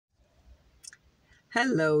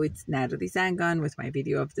Hello, it's Natalie Zangon with my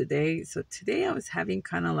video of the day. So today I was having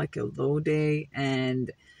kind of like a low day and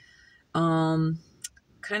kind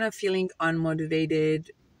of feeling unmotivated.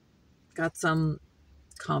 Got some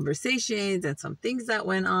conversations and some things that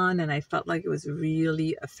went on, and I felt like it was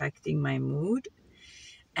really affecting my mood.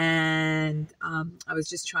 And I was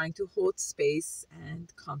just trying to hold space and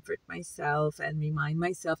comfort myself and remind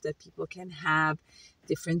myself that people can have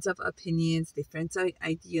difference of opinions, different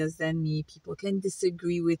ideas than me. People can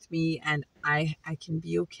disagree with me, and I can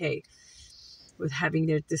be okay with having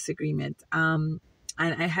their disagreement. And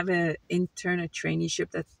I have a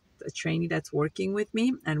traineeship that's a trainee that's working with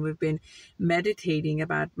me, and we've been meditating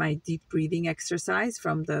about my deep breathing exercise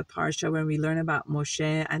from the parsha when we learn about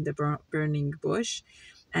Moshe and the burning bush.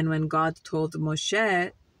 And when God told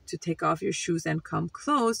Moshe to take off your shoes and come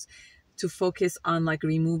close, to focus on like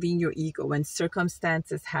removing your ego. When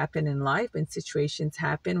circumstances happen in life, when situations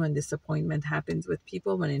happen, when disappointment happens with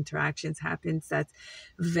people, when interactions happens, that's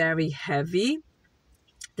very heavy.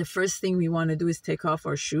 The first thing we want to do is take off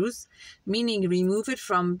our shoes, meaning remove it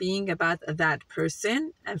from being about that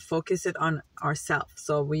person and focus it on ourselves.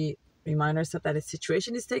 So we remind ourselves that a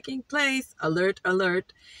situation is taking place, alert,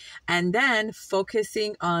 and then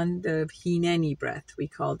focusing on the Hineni breath. We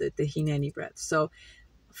called it the Hineni breath. So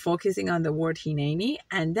focusing on the word Hineni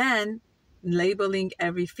and then labeling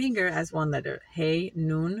every finger as one letter. Hey,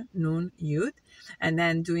 Nun, Yud, and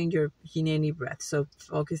then doing your Hineni breath. So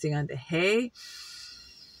focusing on the Hey,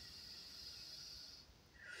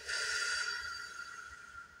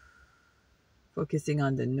 focusing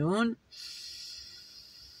on the Nun,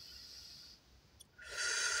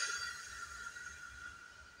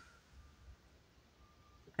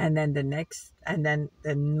 and then the next, and then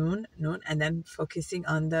the Nun, and then focusing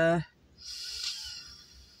on the,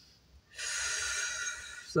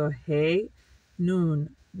 so Hey,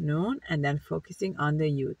 Nun, and then focusing on the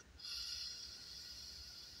Yud.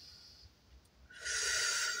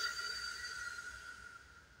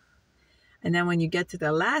 And then when you get to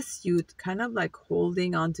the last Yud, kind of like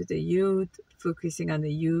holding on to the Yud, focusing on the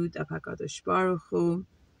Yud of HaKadosh Baruch Hu,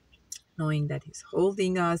 knowing that He's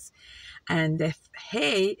holding us. And the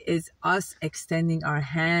Hey is us extending our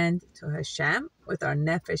hand to Hashem with our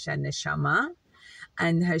Nefesh and Neshama.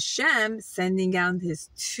 And Hashem sending out His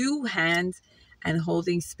two hands and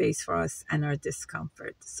holding space for us and our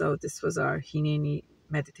discomfort. So this was our Hineni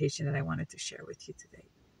meditation that I wanted to share with you today.